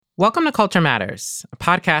Welcome to Culture Matters, a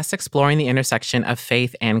podcast exploring the intersection of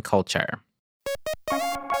faith and culture.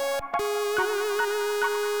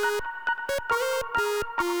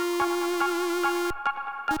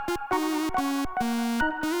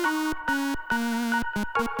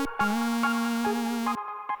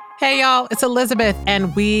 Hey, y'all, it's Elizabeth,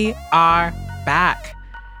 and we are back.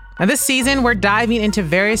 Now, this season, we're diving into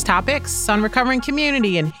various topics on recovering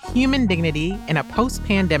community and human dignity in a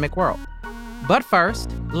post-pandemic world. But first,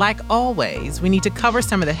 like always, we need to cover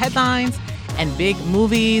some of the headlines and big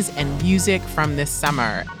movies and music from this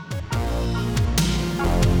summer.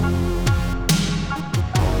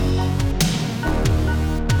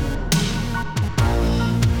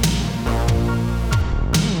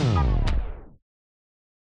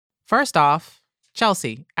 First off,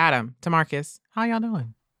 Chelsea, Adam, Tamarcus, how y'all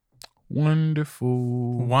doing?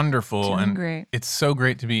 Wonderful. Doing and great. It's so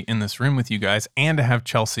great to be in this room with you guys and to have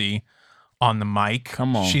Chelsea on the mic.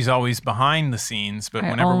 Come on. She's always behind the scenes, but I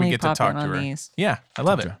whenever we only get to pop talk in to on her. these. Yeah, I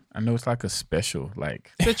love it. I know it's like a special, like.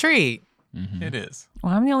 It's a treat. It is.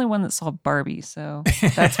 Well, I'm the only one that saw Barbie, so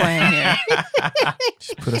that's why I'm here.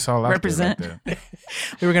 Just put us all out Represent. there like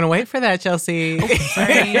that. We were going to wait for that, Chelsea.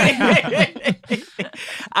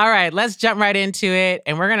 All right, let's jump right into it.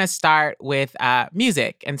 And we're going to start with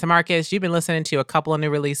music. And Tamarcus, you've been listening to a couple of new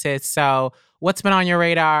releases. So what's been on your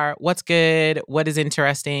radar? What's good? What is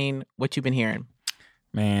interesting? What you've been hearing?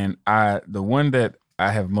 Man, the one that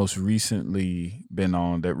I have most recently been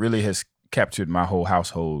on that really has captured my whole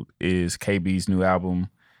household is KB's new album,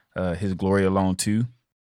 his Glory Alone 2.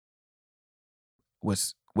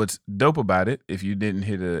 What's dope about it, if you didn't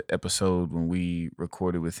hear the episode when we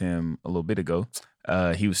recorded with him a little bit ago,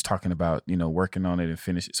 he was talking about, working on it and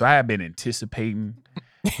finish it. So I had been anticipating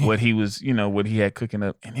what he was, what he had cooking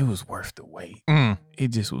up, and it was worth the wait. It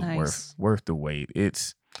just was Nice. worth the wait.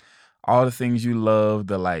 It's all the things you love,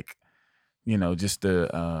 the just the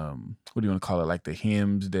what do you want to call it? Like the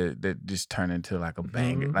hymns that just turn into like a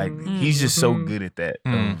banger. Like he's just so good at that.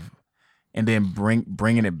 And then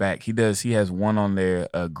bringing it back. He has one on there,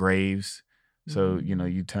 Graves. So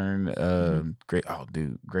you turn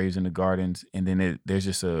Graves in the Gardens, and then there's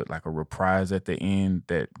just a reprise at the end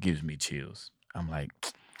that gives me chills. I'm like,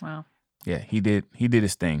 Wow. yeah, he did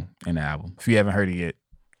his thing in the album. If you haven't heard it yet,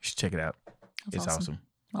 you should check it out. That's It's awesome.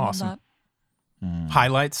 I love Awesome. that.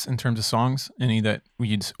 Highlights in terms of songs? Anywhere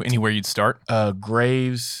you'd start?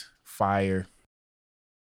 Graves, Fire.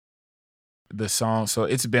 The song, so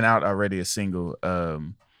it's been out already, a single,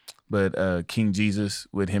 but King Jesus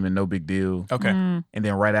with him and No Big Deal. Okay. And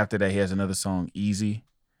then right after that, he has another song, Easy.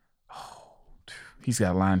 Oh, he's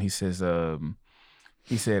got a line. He says, I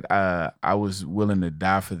was willing to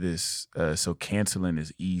die for this, so canceling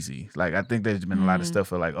is easy. Like, I think there's been a lot of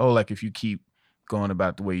stuff where if you keep going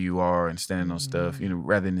about the way you are and standing on stuff,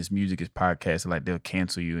 rather than this music is podcast, like they'll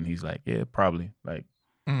cancel you. And he's like, yeah, probably. Like,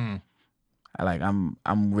 I'm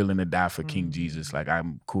willing to die for King Jesus. Like,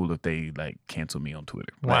 I'm cool if they cancel me on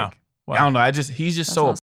Twitter. Wow. I don't know. He's just That's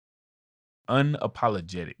so awesome.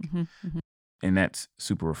 unapologetic, and that's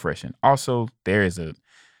super refreshing. Also, there's a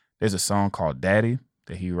song called Daddy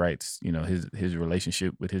that he writes. His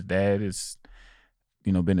relationship with his dad is,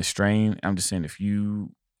 been a strain. I'm just saying, if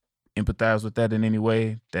you empathize with that in any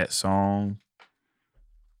way, that song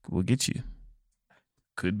will get you.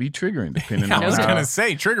 Could be triggering depending on I was how. going to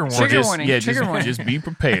say, trigger warning. Trigger warning. Trigger warning. warning. Just be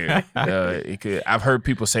prepared. It could. I've heard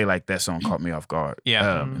people say that song caught me off guard.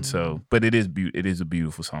 Yeah. And so, but it is a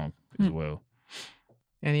beautiful song as well.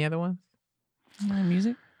 Any other ones?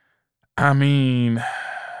 Music? I mean,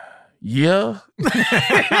 yeah.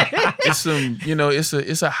 It's some,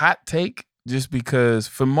 it's a hot take just because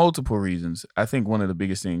for multiple reasons. I think one of the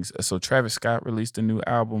biggest things. So Travis Scott released a new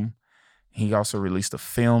album. He also released a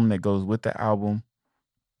film that goes with the album.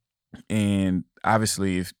 And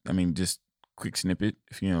obviously, just quick snippet.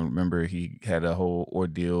 If you don't remember, he had a whole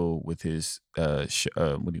ordeal with his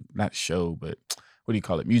not show, but what do you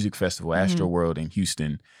call it? Music festival, Astro World in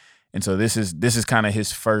Houston. And so this is kind of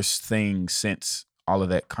his first thing since all of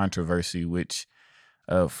that controversy, which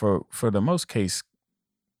for the most case,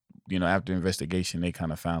 after investigation, they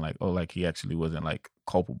kind of found he actually wasn't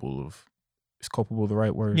culpable of. Is culpable the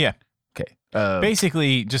right word? Yeah. Okay.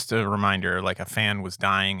 Basically, just a reminder, a fan was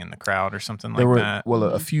dying in the crowd or something there were, that. Well,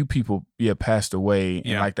 a few people, passed away,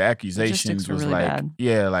 Yeah. and the accusations were was really bad.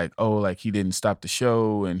 he didn't stop the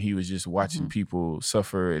show, and he was just watching people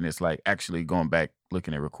suffer, and it's actually going back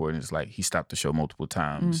looking at recordings, he stopped the show multiple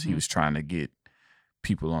times. He was trying to get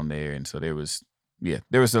people on there, and so there was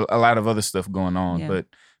a lot of other stuff going on, but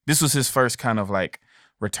this was his first kind of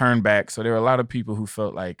return back. So there were a lot of people who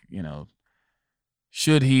felt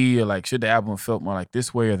should he, or like, should the album have felt more like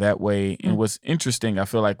this way or that way? And what's interesting, I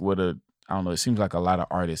feel like I don't know, it seems like a lot of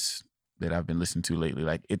artists that I've been listening to lately,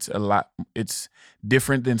 like it's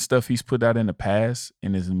different than stuff he's put out in the past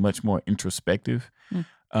and is much more introspective.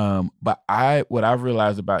 But what I've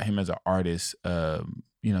realized about him as an artist,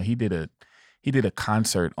 you know, he did a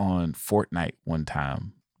concert on Fortnite one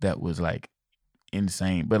time that was like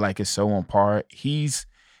insane, but like it's so on par. He's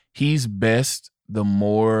best the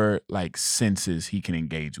more like senses he can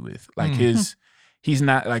engage with. Like he's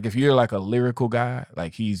not like, if you're like a lyrical guy,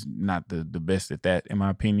 like he's not the best at that in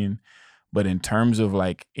my opinion. But in terms of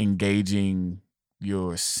like engaging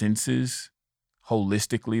your senses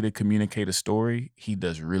holistically to communicate a story, he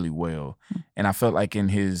does really well. And I felt like in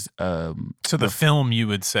his so the film, you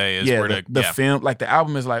would say, is where the film, like the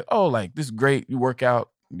album is like, oh, like this is great, you work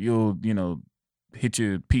out, you'll, you know, hit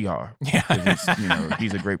your PR. Yeah. You know,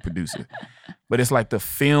 he's a great producer. But it's like the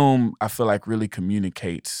film, I feel like, really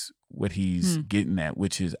communicates what he's getting at,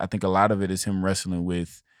 which is, I think a lot of it is him wrestling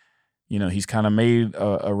with, you know, he's kind of made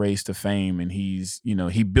a race to fame, and he's, you know,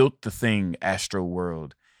 he built the thing Astro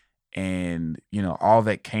World, and, you know, all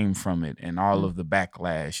that came from it, and all of the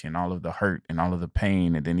backlash and all of the hurt and all of the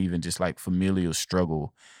pain, and then even just like familial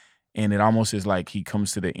struggle. And it almost is like he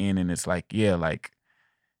comes to the end and it's like, yeah, like,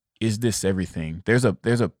 is this everything? There's a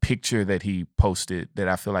picture that he posted that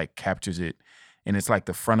I feel like captures it. And it's like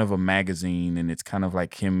the front of a magazine, and it's kind of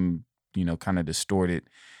like him, you know, kind of distorted.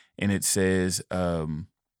 And it says that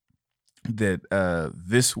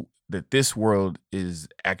this world is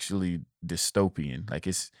actually dystopian. Like,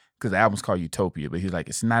 it's because the album's called Utopia, but he's like,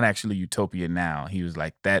 it's not actually utopia now. He was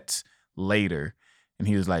like, that's later. And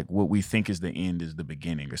he was like, what we think is the end is the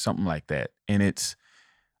beginning, or something like that. And it's,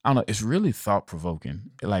 I don't know, it's really thought provoking.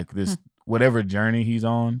 Like this, whatever journey he's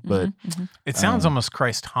on, but it sounds almost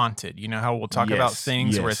Christ haunted. You know how we'll talk about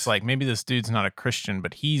things where it's like, maybe this dude's not a Christian,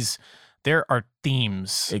 but there are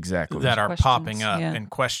themes that are popping up and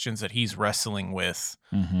questions that he's wrestling with.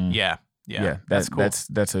 Yeah, that's cool.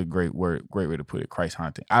 That's a great way to put it. Christ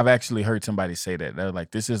haunted. I've actually heard somebody say that. They're like,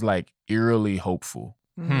 this is like eerily hopeful.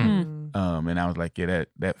 And I was like, yeah,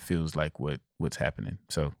 that feels like what's happening.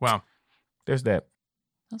 So wow, there's that.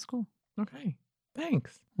 That's cool. Okay,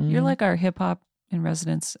 thanks. You're like our hip hop in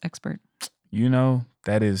residence expert. You know,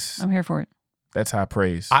 that is. I'm here for it. That's high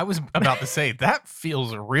praise. I was about to say, that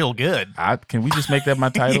feels real good. Can we just make that my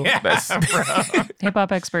title? Hip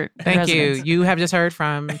hop expert. Thank you. You have just heard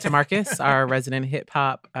from Tamarcus, our resident hip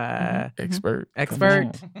hop expert,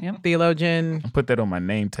 theologian. Put that on my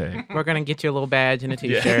name tag. We're gonna get you a little badge and a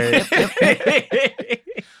t-shirt.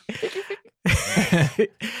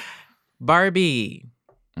 Barbie.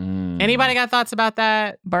 Anybody got thoughts about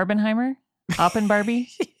that? Barbenheimer? Oppen Barbie?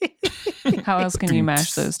 How else can you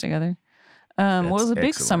mash those together? What was a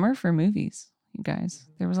big summer for movies, you guys?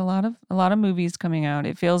 There was a lot of movies coming out.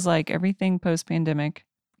 It feels like everything post-pandemic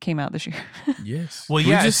came out this year. Yes. Well,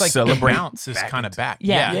 yeah, it's like the bounce is kind of back.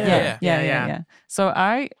 Yeah. So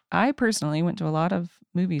I personally went to a lot of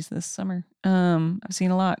movies this summer. I've seen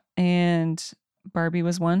a lot, and Barbie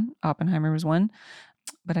was one. Oppenheimer was one.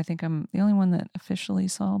 But I think I'm the only one that officially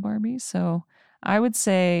saw Barbie. So I would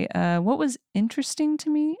say what was interesting to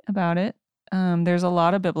me about it, there's a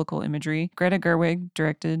lot of biblical imagery. Greta Gerwig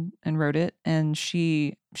directed and wrote it, and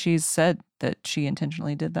she's said that she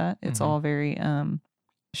intentionally did that. It's all very,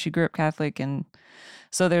 she grew up Catholic, and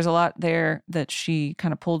so there's a lot there that she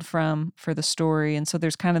kind of pulled from for the story. And so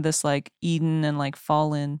there's kind of this like Eden and like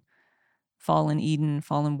fallen Eden,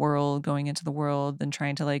 fallen world going into the world and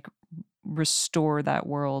trying to like restore that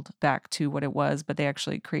world back to what it was, but they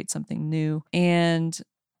actually create something new. And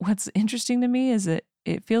what's interesting to me is that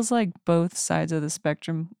it feels like both sides of the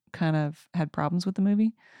spectrum kind of had problems with the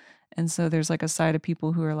movie. And so there's like a side of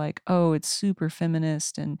people who are like, oh, it's super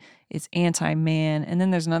feminist and it's anti-man. And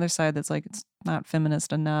then there's another side that's like, it's not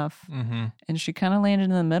feminist enough. And she kind of landed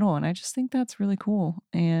in the middle. And I just think that's really cool.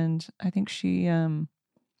 And I think she's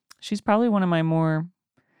probably one of my more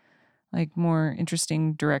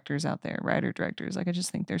interesting directors out there, writer directors. Like, I just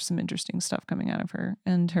think there's some interesting stuff coming out of her,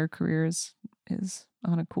 and her career is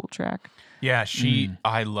on a cool track. Yeah,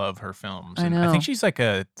 I love her films. I know. I think she's like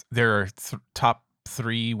there are top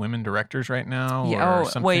 3 women directors right now. Yeah. Or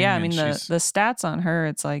something, well, yeah. I mean, the stats on her,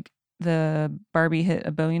 it's like the Barbie hit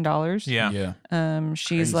 $1 billion. Yeah.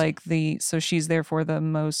 She's crazy. Like she's there for the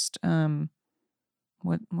most,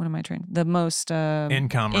 what am I trying? The most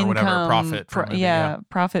income or whatever profit.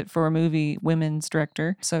 Profit for a movie, women's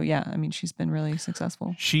director. So yeah, I mean, she's been really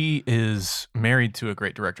successful. She is married to a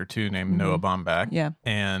great director too, named Noah Baumbach. Yeah,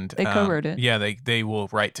 and they co-wrote it. Yeah, they will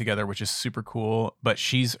write together, which is super cool. But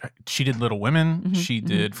she did Little Women. She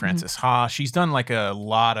did Frances Ha. She's done like a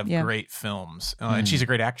lot of great films, and she's a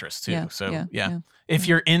great actress too. Yeah, so if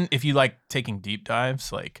you like taking deep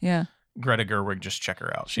dives, like Greta Gerwig, just check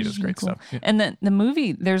her out. She does great stuff. Yeah. And then the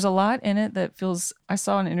movie, there's a lot in it that feels, I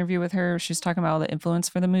saw an interview with her. She's talking about all the influence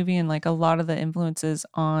for the movie, and like a lot of the influences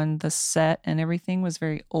on the set and everything was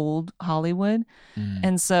very old Hollywood.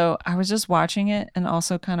 And so I was just watching it and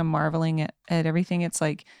also kind of marveling at everything. It's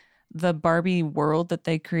like the Barbie world that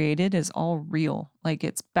they created is all real. Like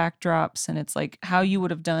it's backdrops and it's like how you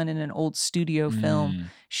would have done in an old studio film.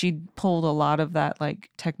 She pulled a lot of that like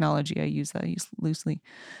technology. I use loosely.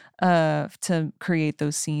 To create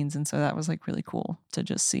those scenes. And so that was like really cool to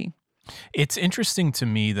just see. It's interesting to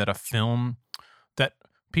me that a film that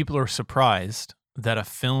people are surprised that a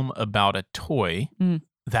film about a toy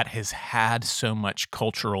that has had so much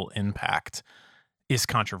cultural impact is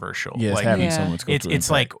controversial. Yeah, it's having so much cultural It's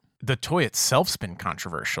impact. like the toy itself's been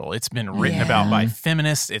controversial. It's been written about by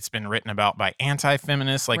feminists. It's been written about by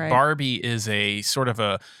anti-feminists. Like Barbie is a sort of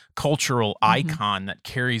a cultural icon that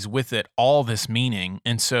carries with it all this meaning.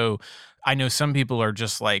 And so I know some people are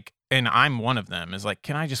just like, and I'm one of them, is like,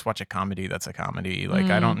 can I just watch a comedy that's a comedy?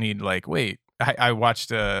 Like, I don't need like, wait, I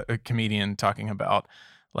watched a comedian talking about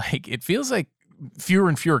like, it feels like fewer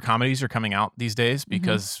and fewer comedies are coming out these days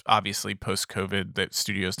because obviously post-COVID the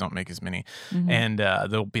studios don't make as many and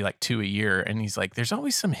there'll be like 2 a year, and he's like, there's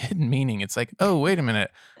always some hidden meaning. It's like, oh, wait a minute,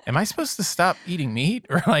 am I supposed to stop eating meat?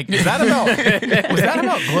 Or like, is that about was that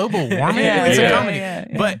about global warming? It's a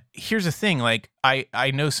comedy. But here's the thing, like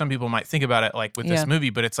I know some people might think about it like with this movie,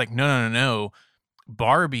 but it's like no.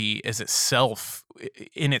 Barbie as itself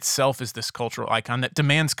in itself is this cultural icon that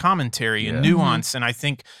demands commentary and nuance, and I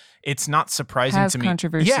think it's not surprising to me.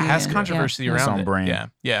 Controversy has controversy around it's on it.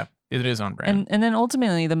 brand. Yeah, it is on brand. And then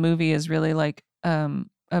ultimately the movie is really like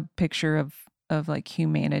a picture of like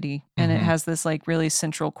humanity, and it has this like really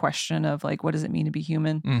central question of like, what does it mean to be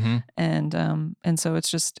human? And so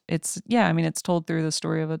it's I mean, it's told through the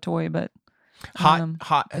story of a toy, but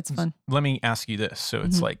hot. It's fun. Let me ask you this. So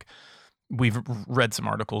it's like, we've read some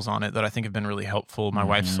articles on it that I think have been really helpful. My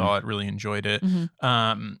wife saw it, really enjoyed it.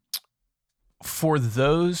 For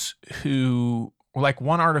those who, like,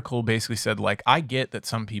 one article basically said, like, I get that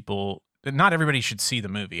some people, not everybody should see the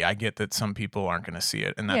movie. I get that some people aren't going to see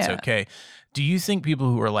it, and that's okay. Do you think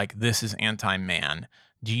people who are like, this is anti-man,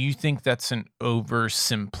 do you think that's an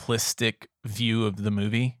oversimplistic view of the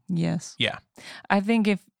movie? Yes. Yeah. I think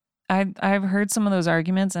if I've heard some of those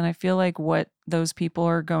arguments, and I feel like what those people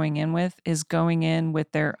are going in with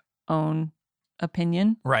their own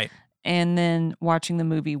opinion. Right. And then watching the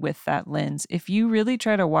movie with that lens. If you really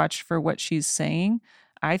try to watch for what she's saying,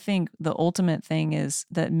 I think the ultimate thing is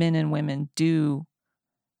that men and women do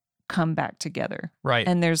come back together. Right.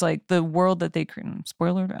 And there's like the world that they create.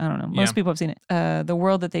 Spoiler, I don't know. Most people have seen it. The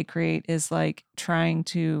world that they create is like trying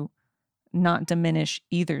to not diminish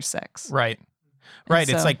either sex. Right. Right.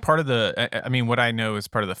 It's like part of the, I mean, what I know is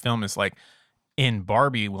part of the film is like, in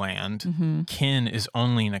Barbie land, Ken is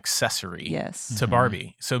only an accessory to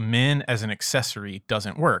Barbie. So men as an accessory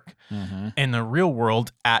doesn't work. In the real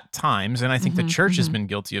world, at times, and I think the church has been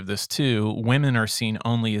guilty of this too, women are seen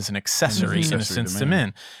only as an accessory in a sense to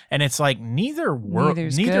men. And it's like neither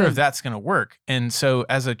of that's going to work. And so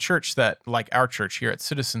as a church that, like our church here at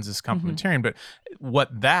Citizens, is complementarian, but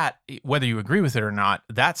whether you agree with it or not,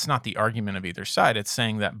 that's not the argument of either side. It's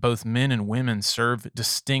saying that both men and women serve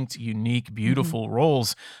distinct, unique, beautiful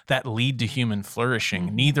roles that lead to human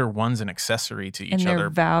flourishing. Neither one's an accessory to each other. And their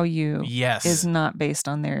value is not based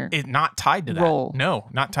on their not tied to that role. No,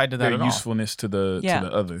 not tied to that their at all. Usefulness to the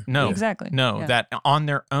other. No, exactly. No, that on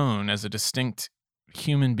their own as a distinct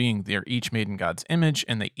human being, they're each made in God's image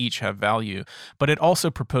and they each have value. But it also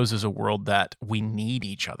proposes a world that we need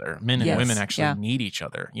each other. Men and women actually need each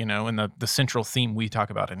other, you know, and the central theme we talk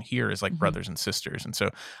about in here is like brothers and sisters. And so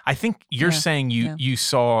I think you're saying you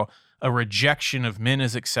saw a rejection of men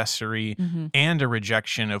as accessory and a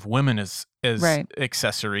rejection of women as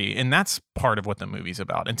accessory. And that's part of what the movie's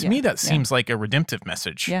about. And to me, that seems like a redemptive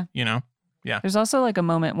message, you know? Yeah. There's also like a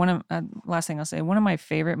moment, last thing I'll say, one of my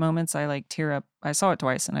favorite moments, I like tear up. I saw it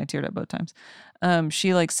twice and I teared up both times.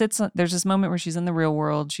 She like sits, there's this moment where she's in the real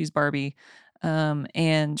world. She's Barbie.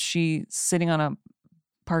 And she's sitting on a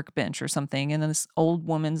park bench or something, and then this old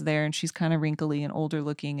woman's there, and she's kind of wrinkly and older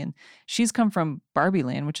looking, and she's come from Barbie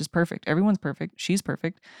land, which is perfect. Everyone's perfect. She's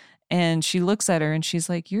perfect. And she looks at her and she's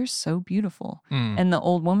like, "You're so beautiful." And the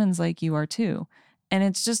old woman's like, "You are too." And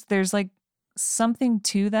it's just, there's like something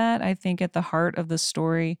to that, I think, at the heart of the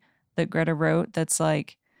story that Greta wrote, that's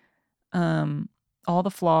like, all the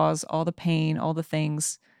flaws, all the pain, all the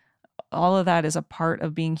things, all of that is a part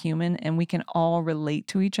of being human, and we can all relate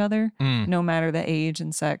to each other, no matter the age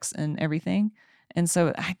and sex and everything. And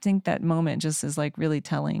so I think that moment just is like really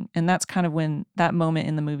telling. And that's kind of when that moment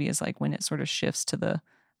in the movie is like when it sort of shifts to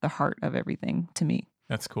the heart of everything to me.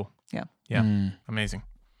 That's cool. Yeah. Yeah. Amazing.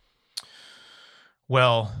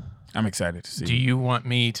 Well, I'm excited to see. Do you want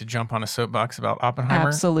me to jump on a soapbox about Oppenheimer?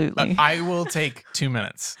 Absolutely. I will take 2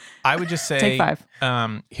 minutes. I would just say, take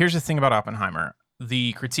 5. Here's the thing about Oppenheimer.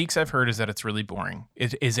 The critiques I've heard is that it's really boring.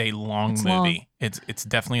 It is a long movie. Long. It's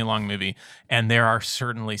definitely a long movie, and there are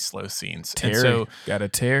certainly slow scenes. Terry, and so, got a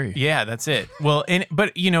Terry. Yeah, that's it. Well,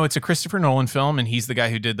 but it's a Christopher Nolan film, and he's the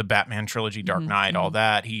guy who did the Batman trilogy, Dark Knight, all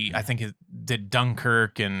that. I think he did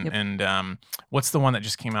Dunkirk and what's the one that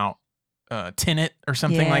just came out? Tenet or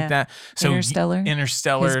something like that. So Interstellar.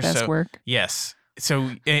 His best work. Yes.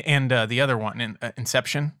 So and the other one,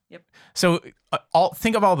 Inception. Yep. So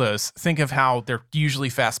think of all those. Think of how they're usually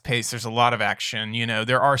fast paced. There's a lot of action.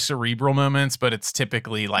 There are cerebral moments, but it's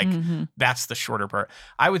typically like that's the shorter part.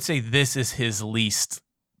 I would say this is his least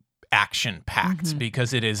action packed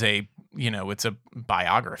because it is it's a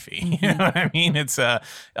biography. You know what I mean? It's or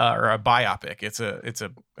a biopic. It's a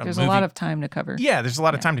there's movie. A lot of time to cover. Yeah, there's a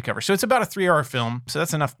lot of time to cover. So it's about a 3-hour film. So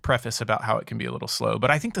that's enough preface about how it can be a little slow.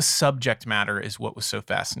 But I think the subject matter is what was so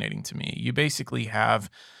fascinating to me. You basically have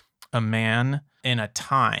a man in a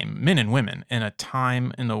time, men and women, in a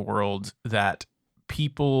time in the world that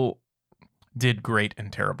people did great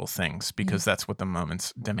and terrible things because that's what the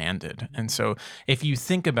moments demanded. And so if you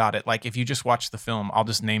think about it, like if you just watch the film, I'll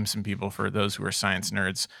just name some people for those who are science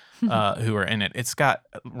nerds who are in it. It's got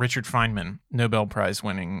Richard Feynman, Nobel Prize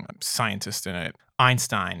winning scientist in it,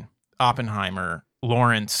 Einstein, Oppenheimer,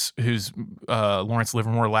 Lawrence, who's Lawrence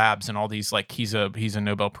Livermore Labs, and all these, like he's a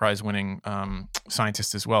Nobel Prize winning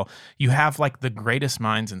scientist as well. You have like the greatest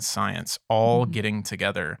minds in science all getting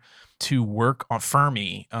together to work on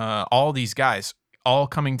Fermi, all these guys all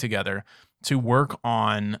coming together to work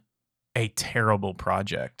on a terrible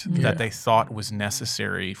project that they thought was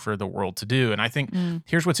necessary for the world to do. And I think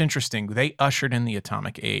here's what's interesting. They ushered in the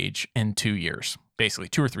atomic age in 2 years, basically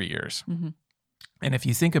 2 or 3 years. And if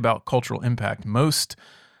you think about cultural impact, most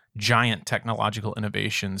giant technological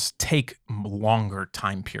innovations take longer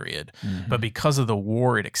time period. But because of the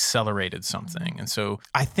war, it accelerated something. And so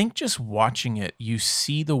I think just watching it, you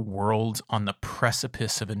see the world on the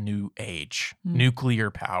precipice of a new age,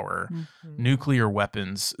 nuclear power, nuclear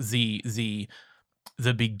weapons,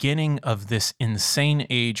 the beginning of this insane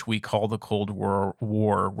age we call the Cold War,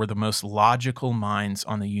 where the most logical minds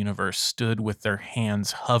on the universe stood with their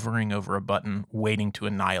hands hovering over a button, waiting to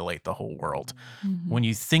annihilate the whole world. When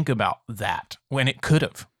you think about that, when it could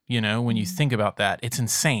have, when you think about that, it's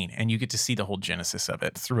insane. And you get to see the whole genesis of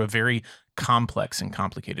it through a very complex and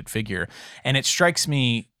complicated figure. And it struck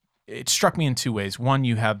me in 2 ways. One,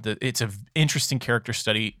 it's an interesting character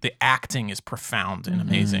study. The acting is profound and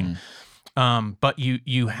amazing. But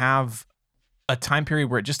you have a time period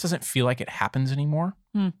where it just doesn't feel like it happens anymore,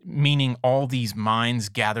 meaning all these minds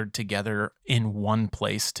gathered together in one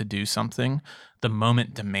place to do something. The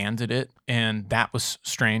moment demanded it, and that was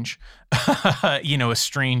strange, a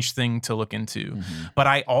strange thing to look into. But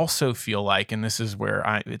I also feel like, and this is where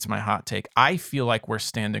it's my hot take, I feel like we're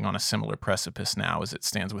standing on a similar precipice now as it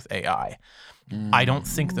stands with AI. I don't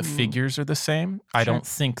think the figures are the same. I don't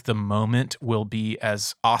think the moment will be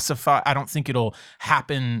as ossified. I don't think it'll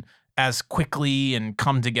happen as quickly and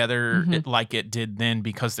come together like it did then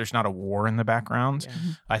because there's not a war in the background.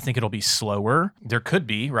 I think it'll be slower. There could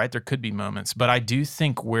be, right? There could be moments. But I do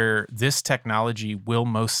think where this technology will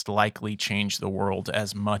most likely change the world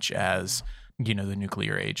as much as, the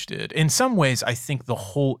nuclear age did. In some ways, I think the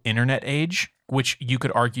whole internet age, which you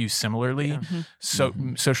could argue similarly,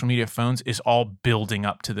 social media phones is all building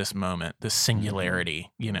up to this moment, this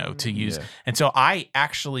singularity, to use. And so I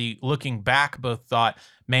actually, looking back, both thought,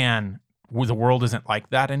 man, the world isn't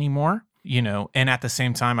like that anymore, and at the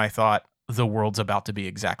same time, I thought the world's about to be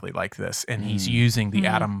exactly like this. And he's using the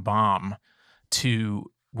atom bomb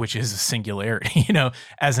which is a singularity,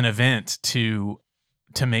 as an event to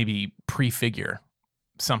maybe prefigure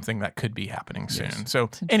something that could be happening soon. Yes. So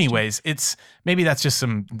anyways, maybe that's just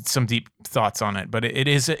some deep thoughts on it, but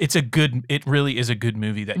it really is a good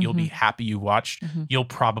movie that you'll be happy you watched. You'll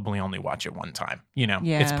probably only watch it one time.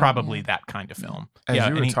 It's probably that kind of film. As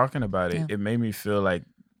you were talking about it, it made me feel like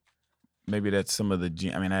maybe that's some of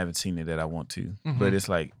the, I mean, I haven't seen it that I want to, but it's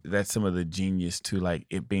like, that's some of the genius to like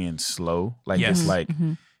it being slow. Like, it's like,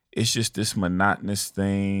 it's just this monotonous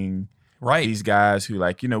thing. Right. These guys who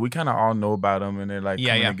like, you know, we kind of all know about them and they're like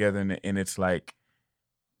coming together and it's like,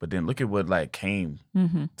 but then look at what like came.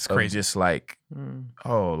 It's crazy. Just like,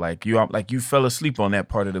 oh, like you fell asleep on that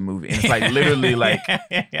part of the movie. And it's like literally like,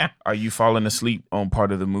 are you falling asleep on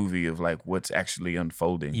part of the movie of like what's actually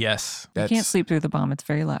unfolding? Yes. You can't sleep through the bomb. It's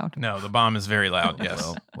very loud. No, the bomb is very loud.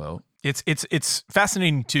 Yes. Well. It's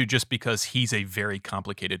fascinating too, just because he's a very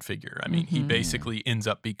complicated figure. I mean, he basically ends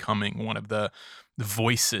up becoming one of the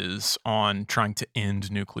voices on trying to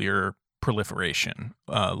end nuclear proliferation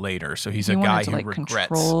later. So he's a guy who regrets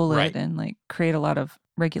control it and like create a lot of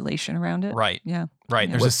regulation around it. Right. Yeah. Right.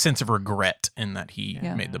 There's a sense of regret in that he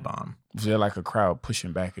made the bomb. Is there like a crowd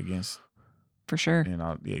pushing back against? For sure. You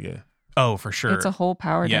know, yeah. Oh, for sure. It's a whole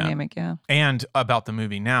power dynamic, And about the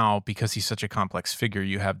movie now, because he's such a complex figure,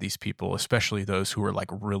 you have these people, especially those who are like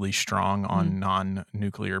really strong on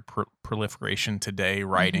non-nuclear proliferation today,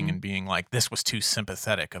 writing and being like, this was too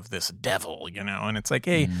sympathetic of this devil, you know? And it's like,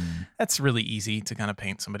 hey, that's really easy to kind of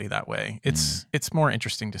paint somebody that way. It's more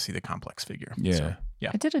interesting to see the complex figure. Yeah. So,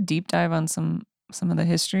 I did a deep dive on some of the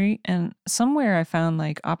history, and somewhere I found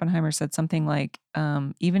like Oppenheimer said something like,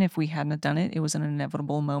 even if we hadn't done it, it was an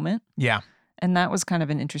inevitable moment. Yeah. And that was kind of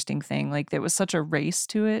an interesting thing. Like there was such a race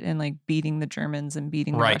to it and like beating the Germans and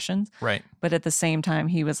beating the Russians. Right. But at the same time,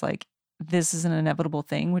 he was like, this is an inevitable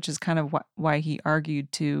thing, which is kind of why he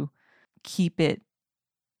argued to keep it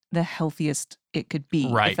the healthiest it could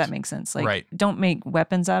be, if that makes sense. Like don't make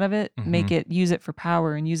weapons out of it, use it for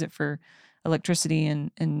power and use it for electricity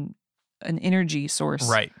and an energy source.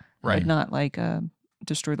 Right. But not like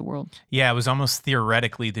destroy the world. Yeah, it was almost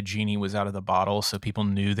theoretically the genie was out of the bottle, so people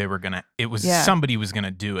knew they were gonna. It was somebody was gonna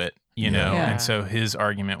do it, you know. Yeah. And so his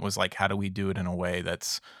argument was like, how do we do it in a way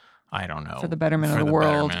that's, I don't know, for the betterment of the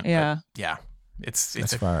world? Yeah.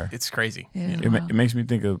 It's fire. It's crazy. Yeah. It makes me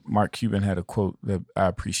think of Mark Cuban had a quote that I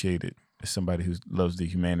appreciated. As somebody who loves the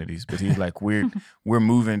humanities, but he's like, we're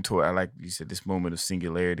moving toward, like you said, this moment of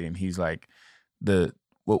singularity, and he's like,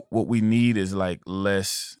 what we need is like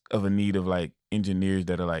less of a need of like engineers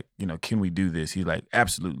that are like, you know, can we do this? He's like,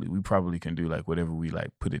 absolutely, we probably can do like whatever we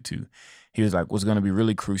like put it to. He was like, what's going to be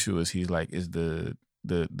really crucial is the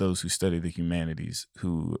those who study the humanities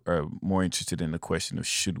who are more interested in the question of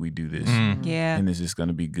should we do this? Yeah. And is this going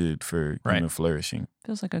to be good for human flourishing?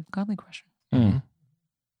 Feels like a godly question.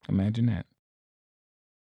 Imagine that.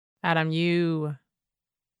 Adam, you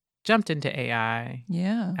jumped into AI.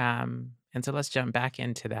 Yeah. And so let's jump back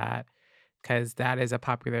into that, because that is a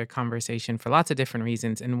popular conversation for lots of different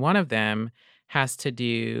reasons. And one of them has to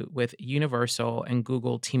do with Universal and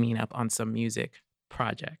Google teaming up on some music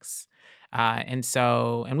projects. And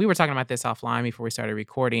we were talking about this offline before we started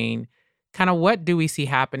recording, kind of what do we see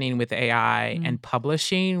happening with AI and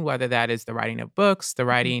publishing, whether that is the writing of books, the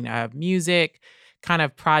writing of music, kind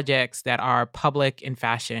of projects that are public in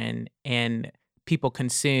fashion and people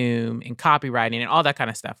consume and copywriting and all that kind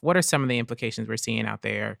of stuff. What are some of the implications we're seeing out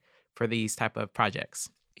there for these type of projects?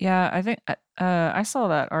 Yeah, I think I saw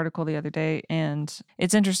that article the other day, and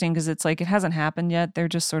it's interesting because it's like it hasn't happened yet. They're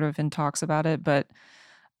just sort of in talks about it, but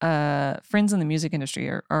friends in the music industry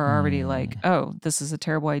are already like, oh, this is a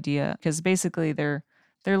terrible idea, because basically they're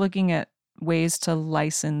looking at ways to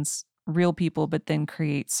license real people, but then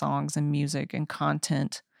create songs and music and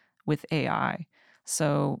content with AI.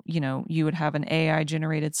 So, you know, you would have an AI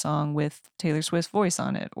generated song with Taylor Swift's voice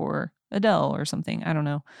on it or Adele or something. I don't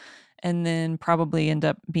know. And then probably end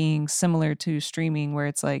up being similar to streaming, where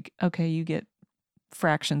it's like, okay, you get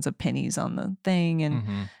fractions of pennies on the thing.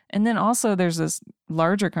 And then also there's this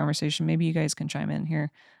larger conversation, maybe you guys can chime in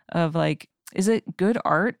here, of like, is it good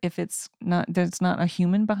art if there's not a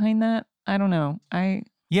human behind that? I don't know.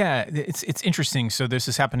 Yeah, it's interesting. So this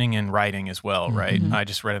is happening in writing as well, right? I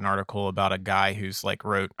just read an article about a guy who's like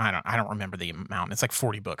wrote, I don't remember the amount. It's like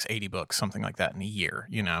 40 books, 80 books, something like that in a year,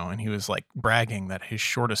 you know? And he was like bragging that his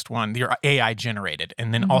shortest one, they're AI generated.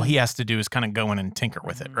 And then all he has to do is kind of go in and tinker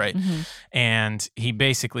with it, right? And he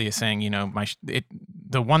basically is saying, you know,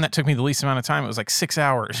 the one that took me the least amount of time, it was like 6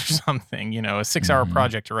 hours or something, you know, a 6-hour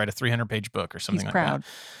project to write a 300-page book or something like that.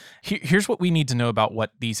 Here's what we need to know about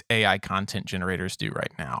what these AI content generators do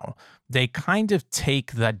right now. They kind of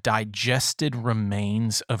take the digested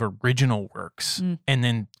remains of original works and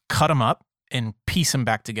then cut them up and piece them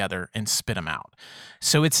back together and spit them out.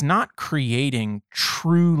 So it's not creating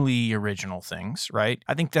truly original things, right?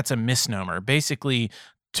 I think that's a misnomer. Basically,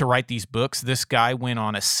 to write these books, this guy went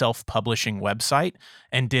on a self-publishing website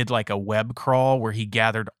and did like a web crawl where he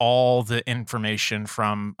gathered all the information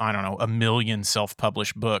from, I don't know, 1 million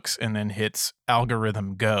self-published books and then hits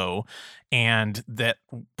algorithm go. And that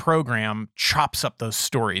program chops up those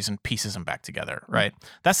stories and pieces them back together, right?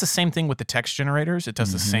 That's the same thing with the text generators. It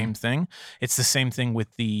does the same thing. It's the same thing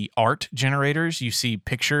with the art generators. You see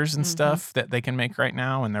pictures and stuff that they can make right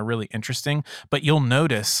now, and they're really interesting. But you'll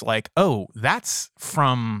notice like, oh, that's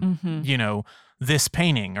from, you know, this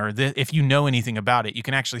painting, or if you know anything about it, you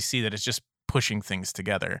can actually see that it's just pushing things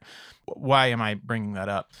together. Why am I bringing that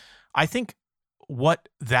up? I think what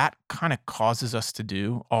that kind of causes us to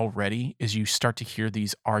do already is you start to hear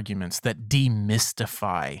these arguments that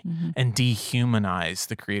demystify and dehumanize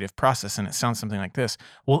the creative process. And it sounds something like this.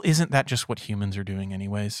 Well, isn't that just what humans are doing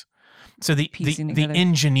anyways? So the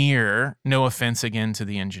engineer, no offense again to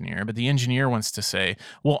the engineer, but the engineer wants to say,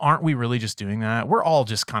 well, aren't we really just doing that? We're all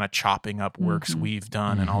just kind of chopping up works we've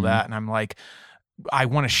done and all that. And I'm like, I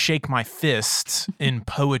want to shake my fists in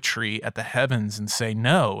poetry at the heavens and say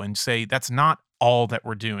no, and say that's not all that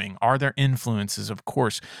we're doing. Are there influences? Of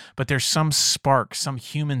course, but there's some spark, some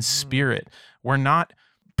human spirit. We're not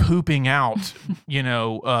pooping out, you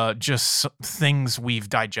know, just things we've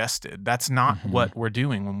digested. That's not what we're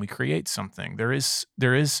doing when we create something. There is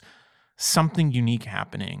something unique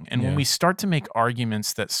happening. And when we start to make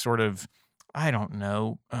arguments that sort of, I don't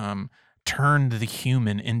know, turned the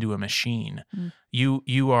human into a machine,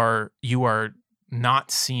 you are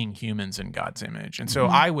not seeing humans in God's image. And so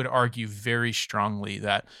I would argue very strongly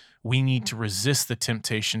that we need to resist the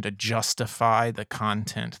temptation to justify the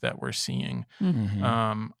content that we're seeing.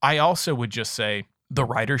 I also would just say the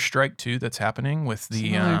writer's strike too that's happening with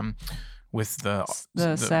the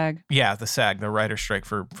SAG. Yeah, the SAG, the writer's strike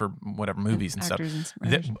for whatever movies and stuff.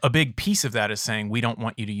 A big piece of that is saying we don't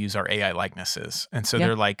want you to use our AI likenesses. And so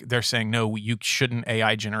they're saying, no, you shouldn't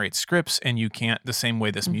AI generate scripts, and you can't, the same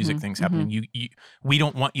way this music thing's happening. We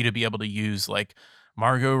don't want you to be able to use like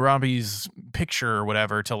Margot Robbie's picture or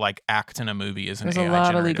whatever to like act in a movie as an AI generated. There's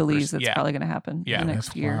a lot of legalese that's probably going to happen the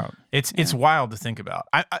next year. Wild. It's wild to think about.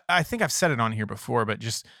 I think I've said it on here before, but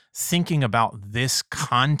just thinking about this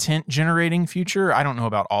content generating future, I don't know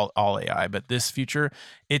about all AI, but this future,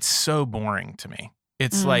 it's so boring to me.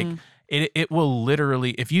 It's like it will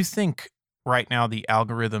literally, if you think right now the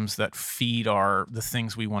algorithms that feed the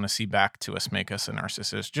things we want to see back to us make us a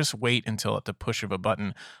narcissist, just wait until at the push of a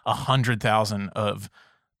button 100,000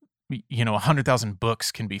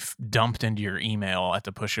 books can be dumped into your email at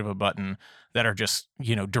the push of a button that are just,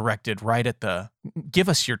 you know, directed right at give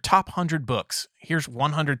us your top 100 books. Here's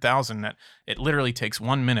 100,000 that it literally takes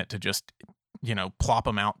 1 minute to just, you know, plop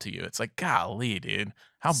them out to you. It's like, golly, dude,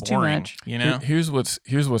 how boring, you know? Here's what's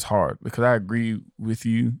hard, because I agree with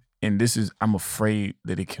you. And I'm afraid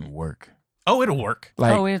that it can work. Oh, it'll work.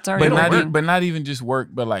 Like, it's already working. But not even just work,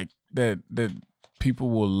 but like that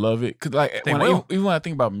people will love it. Because like even when I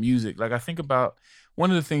think about music, like I think about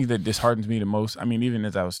one of the things that disheartens me the most. I mean, even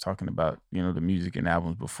as I was talking about, you know, the music and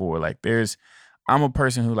albums before, like I'm a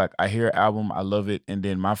person who like I hear an album, I love it, and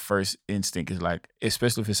then my first instinct is like,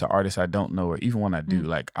 especially if it's an artist I don't know, or even when I do,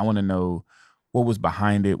 like I want to know what was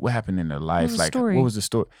behind it, what happened in their life, what was the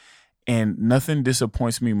story. And nothing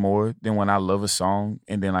disappoints me more than when I love a song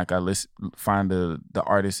and then like I find the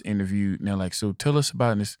artist interview and they're like, so tell us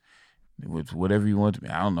about this. It was whatever you want to be.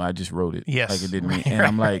 I don't know. I just wrote it. Yes. Like it didn't mean. And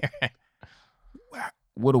I'm like,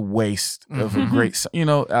 what a waste of a great song. You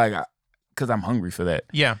know, like, because I'm hungry for that.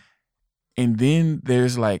 Yeah. And then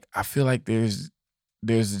there's like, I feel like there's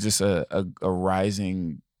just a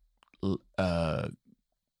rising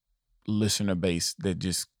listener base that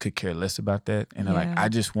just could care less about that, and like I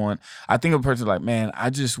think a person like, man, I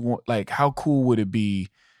just want, like, how cool would it be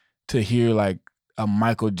to hear like a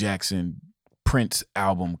Michael Jackson Prince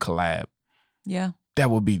album collab? That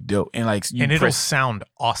would be dope. And like it'll sound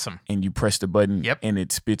awesome, and you press the button and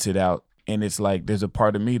it spits it out, and it's like there's a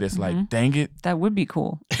part of me that's like, dang it, that would be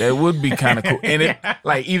cool. That would be kind of cool. And it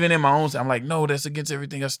like, even in my own, I'm like, no, that's against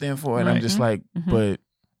everything I stand for, and I'm just like, but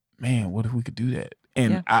man, what if we could do that?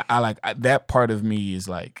 And I like that part of me is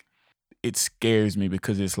like, it scares me,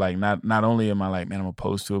 because it's like not only am I like, man, I'm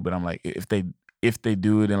opposed to it, but I'm like, if they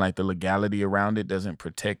do it and like the legality around it doesn't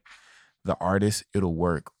protect the artist, it'll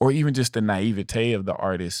work. Or even just the naivete of the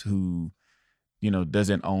artist who, you know,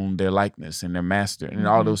 doesn't own their likeness and their master and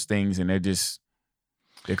all those things, and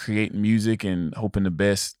they're creating music and hoping the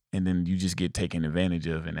best, and then you just get taken advantage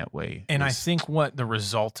of in that way. And I think what the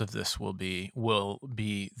result of this will be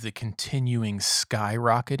the continuing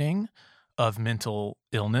skyrocketing of mental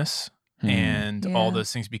illness and all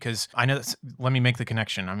those things, because I know let me make the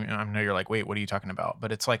connection. I know you're like, wait, what are you talking about?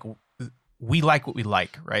 But it's like, we like what we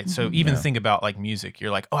like, right? So even think about like music. You're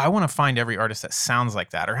like, oh, I want to find every artist that sounds like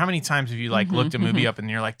that. Or how many times have you like looked a movie up and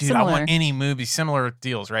you're like, dude, I want any movie, similar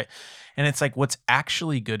deals, right? And it's like, what's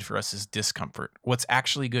actually good for us is discomfort. What's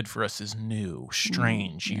actually good for us is new,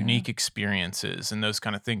 strange, unique experiences and those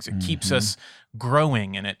kind of things. It keeps us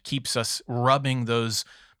growing, and it keeps us rubbing those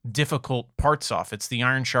difficult parts off. It's the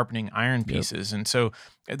iron sharpening iron pieces. And so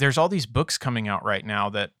there's all these books coming out right now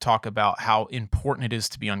that talk about how important it is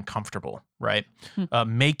to be uncomfortable, right?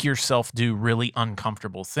 Make yourself do really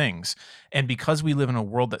uncomfortable things. And because we live in a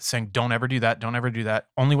world that's saying, don't ever do that, don't ever do that,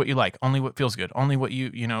 only what you like, only what feels good, only what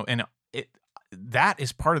you know, and that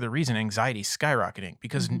is part of the reason anxiety is skyrocketing,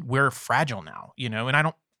 because we're fragile now, you know,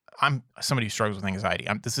 and I'm somebody who struggles with anxiety.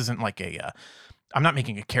 This isn't like I'm not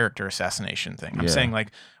making a character assassination thing. I'm saying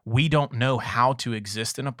like, we don't know how to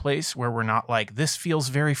exist in a place where we're not like, this feels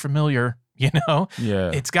very familiar, you know?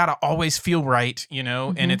 Yeah. It's got to always feel right, you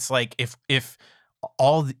know? And it's like, if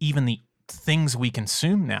even the things we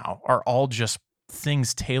consume now are all just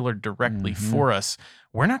things tailored directly for us,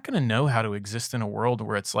 we're not going to know how to exist in a world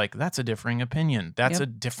where it's like, that's a differing opinion. That's a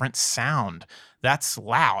different sound. That's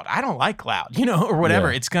loud. I don't like loud, you know, or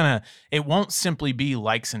whatever. It won't simply be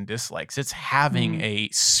likes and dislikes. It's having a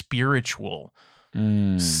spiritual,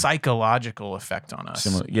 psychological effect on us.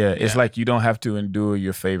 It's like you don't have to endure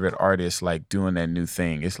your favorite artist like doing that new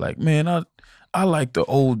thing. It's like, man, I like the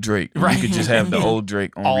old Drake. Right. You could just have the old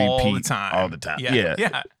Drake on repeat all the time.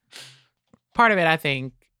 Yeah. Part of it, I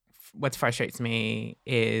think, what frustrates me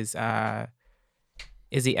is the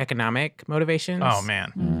economic motivations. Oh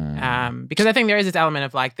man. Because I think there is this element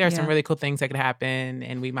of like, there are some really cool things that could happen,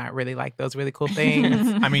 and we might really like those really cool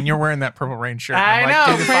things. I mean, you're wearing that Purple Rain shirt. I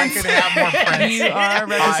know. Dude, if I could have more Prince, you are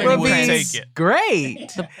representing I would take it.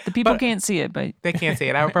 Great. The people can't see it, but they can't see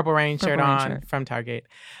it. I have a Purple Rain shirt on from Target.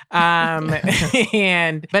 But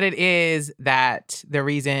it is that the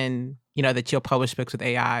reason, you know, that you'll publish books with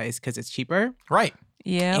AI is because it's cheaper. Right.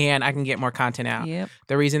 Yeah. And I can get more content out. Yep.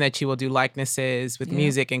 The reason that you will do likenesses with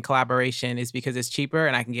music and collaboration is because it's cheaper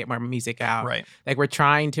and I can get more music out. Right. Like, we're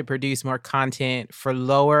trying to produce more content for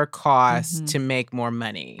lower costs to make more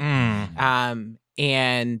money.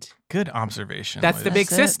 And good observation. That's the big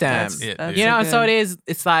system. That's it. You know, so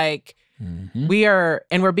it's like we're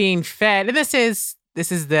being fed, and this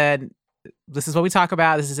is what we talk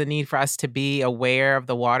about. This is a need for us to be aware of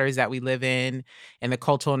the waters that we live in, and the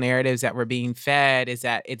cultural narratives that we're being fed is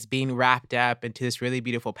that it's being wrapped up into this really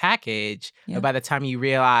beautiful package. Yep. But by the time you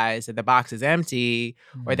realize that the box is empty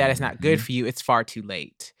or that it's not good for you, it's far too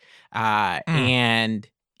late. And,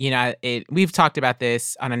 you know, we've talked about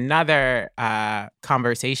this on another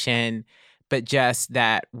conversation, but just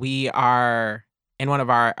that we are, and one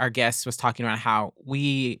of our guests was talking about how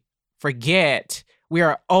we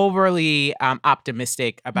are overly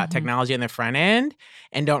optimistic about technology on the front end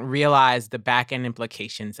and don't realize the back end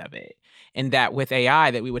implications of it. And that with AI,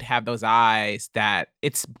 that we would have those eyes that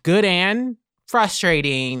it's good and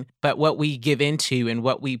frustrating, but what we give into and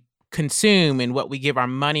what we consume and what we give our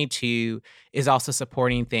money to is also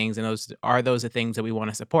supporting things. And those are the things that we want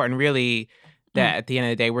to support. And really, that at the end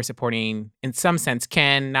of the day, we're supporting, in some sense,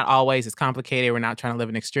 not always. It's complicated. We're not trying to live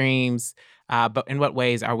in extremes. But in what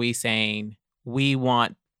ways are we saying, we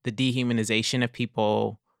want the dehumanization of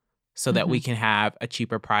people so that we can have a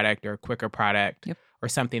cheaper product or a quicker product or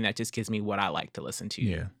something that just gives me what I like to listen to.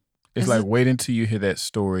 Yeah. It's like wait until you hear that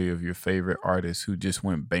story of your favorite artist who just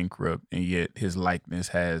went bankrupt and yet his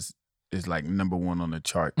likeness is like #1 on the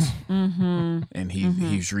charts. And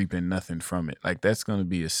he's reaping nothing from it. Like, that's going to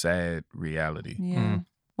be a sad reality. Yeah.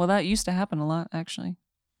 Well, that used to happen a lot, actually.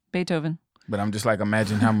 Beethoven. But I'm just like,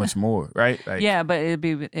 imagine how much more, right? Like, yeah, but it'd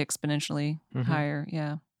be exponentially higher.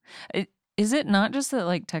 Yeah. Is it not just that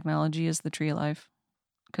like technology is the tree of life?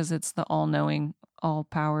 Because it's the all-knowing,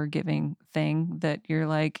 all-power-giving thing that you're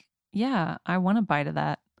like, yeah, I want a bite of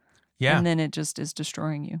that. Yeah. And then it just is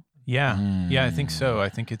destroying you. Yeah. Yeah, I think so. I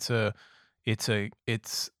think it's the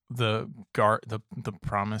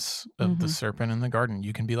promise of the serpent in the garden.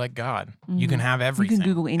 You can be like God. You can have everything. You can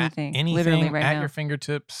Google anything literally right at now. Your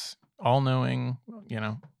fingertips, all knowing, you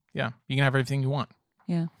know. Yeah. You can have everything you want.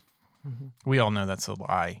 Yeah. We all know that's a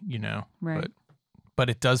lie, you know. Right. But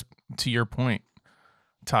it does, to your point,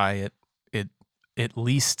 Ty, it at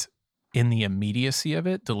least in the immediacy of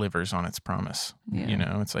it delivers on its promise. Yeah. You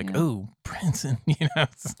know, it's like, oh, Prince, and you know.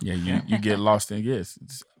 Yeah, you get lost in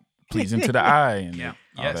it's pleasing to the eye. And you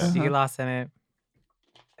get lost in it.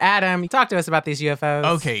 Adam, talk to us about these UFOs.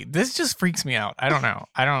 Okay, this just freaks me out. I don't know.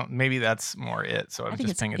 Maybe that's more it. So I'm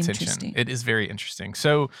just paying attention. It is very interesting.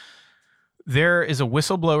 So There is a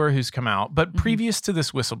whistleblower who's come out, but previous to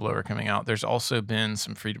this whistleblower coming out, there's also been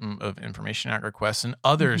some Freedom of Information Act requests and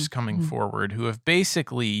others coming forward who have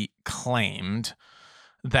basically claimed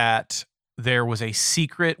that there was a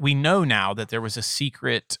secret. We know now that there was a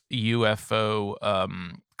secret UFO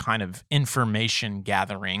kind of information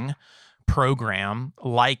gathering program,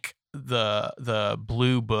 like the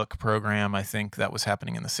Blue Book program, I think that was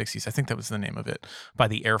happening in the 60s. I think that was the name of it, by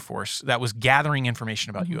the Air Force, that was gathering information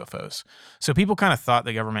about UFOs. So people kind of thought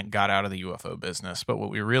the government got out of the UFO business, but what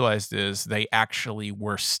we realized is they actually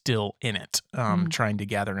were still in it, trying to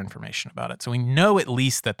gather information about it. So we know at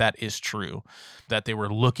least that is true, that they were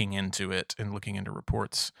looking into it and looking into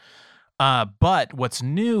reports. But what's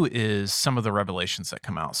new is some of the revelations that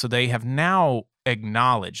come out. So they have now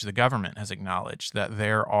acknowledged, the government has acknowledged that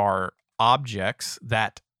there are objects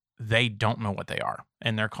that they don't know what they are,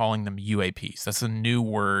 and they're calling them UAPs. That's a new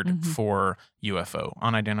word for UFO,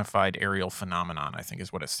 unidentified aerial phenomenon, I think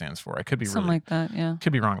is what it stands for. I could be something like that, yeah.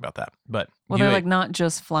 Could be wrong about that, but they're like not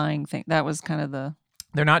just flying thing. That was kind of the.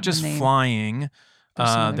 They're not just flying.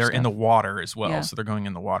 They're in the water as well, so they're going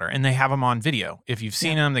in the water, and they have them on video. If you've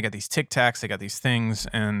seen them, they got these Tic Tacs, they got these things,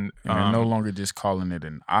 and they're no longer just calling it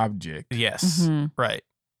an object. Yes, right.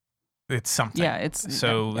 It's something. Yeah, it's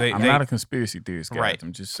so. I'm not a conspiracy theorist, guys. Right.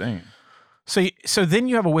 I'm just saying. So then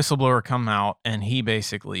you have a whistleblower come out, and he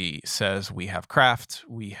basically says, "We have craft.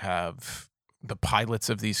 We have the pilots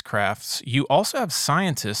of these crafts. You also have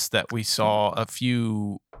scientists that we saw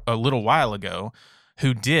a little while ago."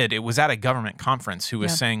 It was at a government conference, who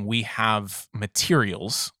was saying we have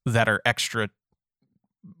materials that are extra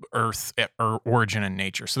Earth or origin in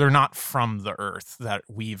nature. So they're not from the Earth, that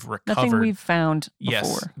we've recovered. Nothing we've found before.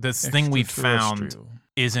 Yes, this thing we've found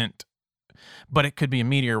isn't, but it could be a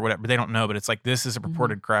meteor or whatever. They don't know, but it's like, this is a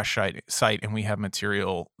purported crash site, and we have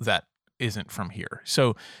material that isn't from here.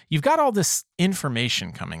 So you've got all this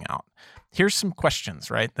information coming out. Here's some questions,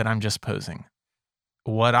 right, that I'm just posing.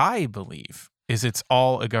 What I believe is it's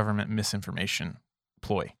all a government misinformation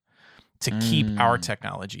ploy to keep our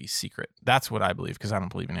technology secret. That's what I believe, because I don't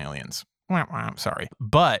believe in aliens. I'm sorry.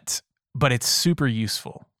 But it's super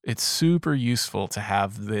useful. It's super useful to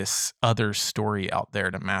have this other story out there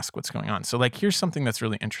to mask what's going on. So like, here's something that's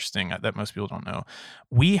really interesting that most people don't know.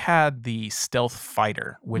 We had the stealth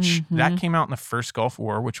fighter, which that came out in the first Gulf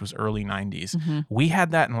War, which was early 90s. We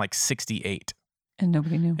had that in like 68. And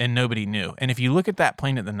nobody knew. And if you look at that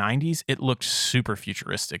plane in the 90s, it looked super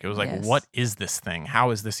futuristic. It was like, what is this thing?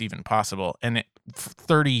 How is this even possible? And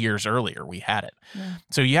 30 years earlier, we had it. Yeah.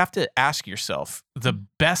 So you have to ask yourself, the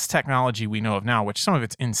best technology we know of now, which some of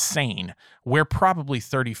it's insane, we're probably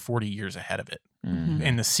 30, 40 years ahead of it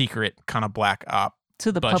in the secret kind of black op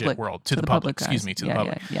to the budget public world. To the public, excuse me, to the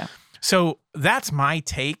public. Yeah. So that's my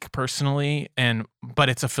take personally, but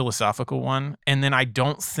it's a philosophical one. And then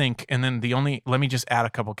let me just add a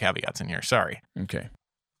couple caveats in here. Sorry. Okay.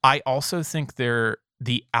 I also think the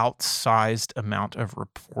outsized amount of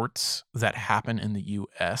reports that happen in the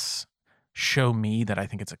U.S. show me that I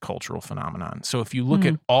think it's a cultural phenomenon. So if you look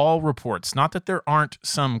at all reports, not that there aren't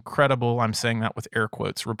some credible, I'm saying that with air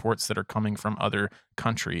quotes, reports that are coming from other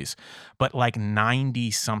countries, but like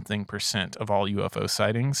 90-something% of all UFO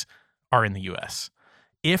sightings are in the U.S.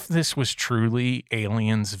 If this was truly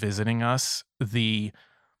aliens visiting us, the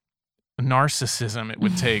narcissism it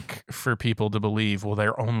would take for people to believe, well,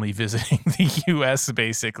 they're only visiting the U.S.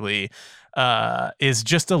 basically, is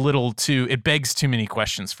just a little too, it begs too many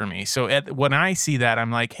questions for me. So when I see that,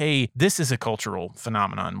 I'm like, hey, this is a cultural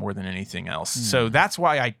phenomenon more than anything else. So that's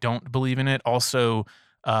why I don't believe in it. Also,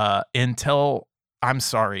 I'm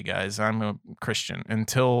sorry, guys, I'm a Christian.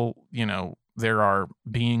 Until, there are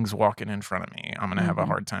beings walking in front of me, I'm going to have a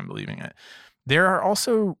hard time believing it. There are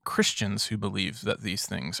also Christians who believe that these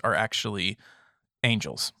things are actually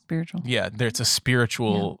angels. Spiritual. Yeah, it's a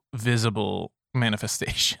spiritual, visible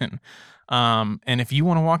manifestation. And if you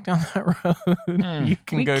want to walk down that road, you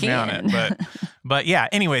can go down it. But yeah,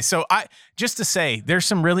 anyway, so just to say, there's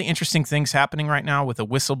some really interesting things happening right now with a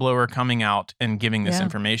whistleblower coming out and giving this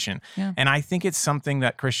information. Yeah. And I think it's something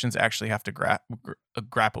that Christians actually have to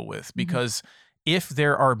grapple with, because if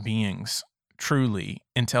there are beings, truly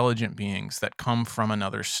intelligent beings, that come from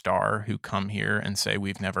another star who come here and say,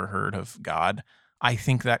 we've never heard of God, I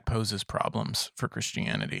think that poses problems for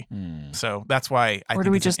Christianity. So that's why I think, or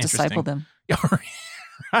do we just disciple them?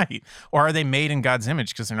 Right. Or are they made in God's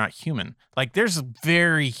image because they're not human? Like, there's a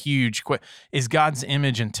very huge is God's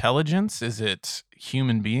image intelligence? Is it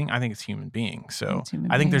human being? I think it's human being. So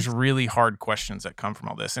I think there's really hard questions that come from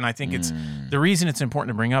all this. And I think it's the reason it's important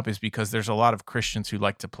to bring up is because there's a lot of Christians who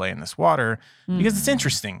like to play in this water because it's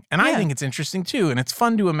interesting. And I think it's interesting too. And it's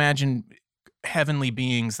fun to imagine heavenly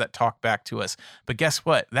beings that talk back to us. But guess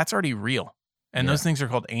what? That's already real. And those things are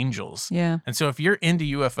called angels. Yeah. And so if you're into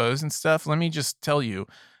UFOs and stuff, let me just tell you,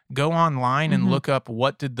 go online and look up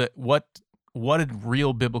what did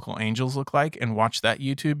real biblical angels look like, and watch that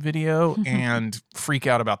YouTube video and freak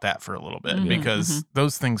out about that for a little bit because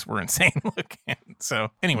those things were insane looking.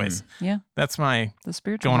 So anyways, that's my the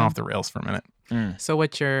spiritual going off the rails for a minute. So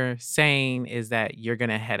what you're saying is that you're going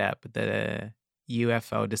to head up the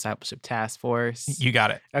UFO Discipleship Task Force. You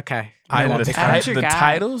got it. Okay. The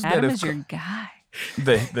titles Adam that is your guy.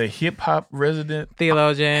 The hip hop resident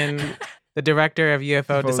theologian, the director of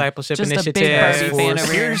UFO Discipleship Just Initiative. A big Barbie fan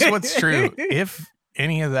over here. Here's what's true. If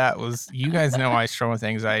any of that was, you guys know I struggle with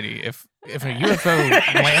anxiety. If a UFO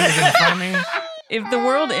landed in front of me, if the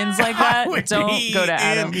world ends like that, don't go to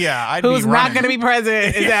Adam. I'd Who's be not going to be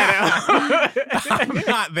president is Adam. I'm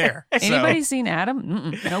not there. Anybody seen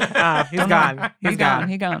Adam? Nope. He's gone. He's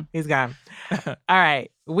gone. He's gone. All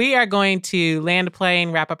right. We are going to land a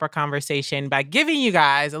plane, wrap up our conversation by giving you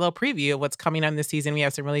guys a little preview of what's coming on this season. We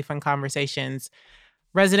have some really fun conversations.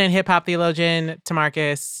 Resident hip-hop theologian,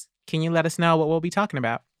 Tamarcus, can you let us know what we'll be talking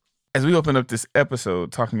about? As we open up this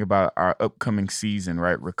episode talking about our upcoming season,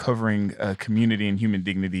 right, recovering community and human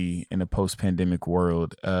dignity in a post-pandemic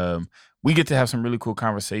world, we get to have some really cool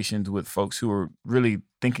conversations with folks who are really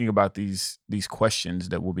thinking about these questions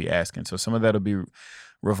that we'll be asking. So some of that will be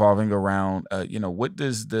revolving around, what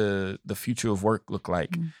does the future of work look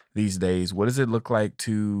like these days? What does it look like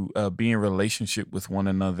to be in relationship with one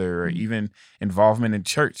another, or even involvement in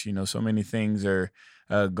church? So many things are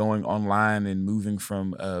going online and moving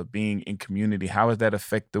from being in community. How does that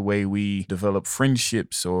affect the way we develop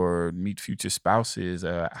friendships or meet future spouses?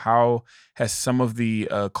 How has some of the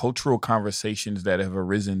cultural conversations that have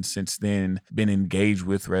arisen since then been engaged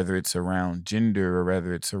with, whether it's around gender or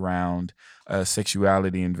whether it's around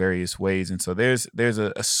sexuality in various ways? And so there's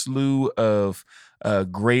a slew of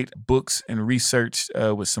great books and research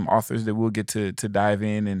with some authors that we'll get to dive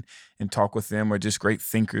in and talk with them, or just great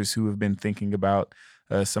thinkers who have been thinking about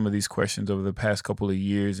some of these questions over the past couple of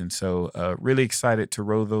years. And so really excited to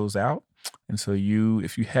roll those out. And so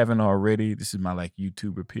if you haven't already, this is my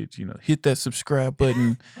YouTuber pitch, hit that subscribe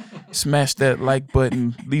button, smash that like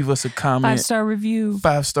button, leave us a comment. 5-star review.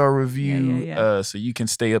 5-star review. Yeah. So you can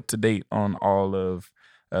stay up to date on all of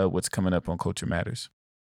what's coming up on Culture Matters.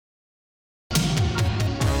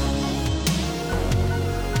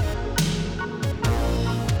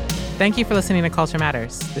 Thank you for listening to Culture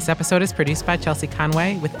Matters. This episode is produced by Chelsea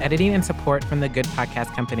Conway with editing and support from The Good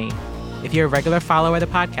Podcast Company. If you're a regular follower of the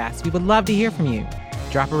podcast, we would love to hear from you.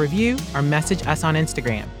 Drop a review or message us on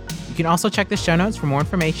Instagram. You can also check the show notes for more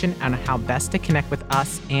information on how best to connect with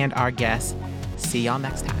us and our guests. See y'all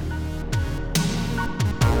next time.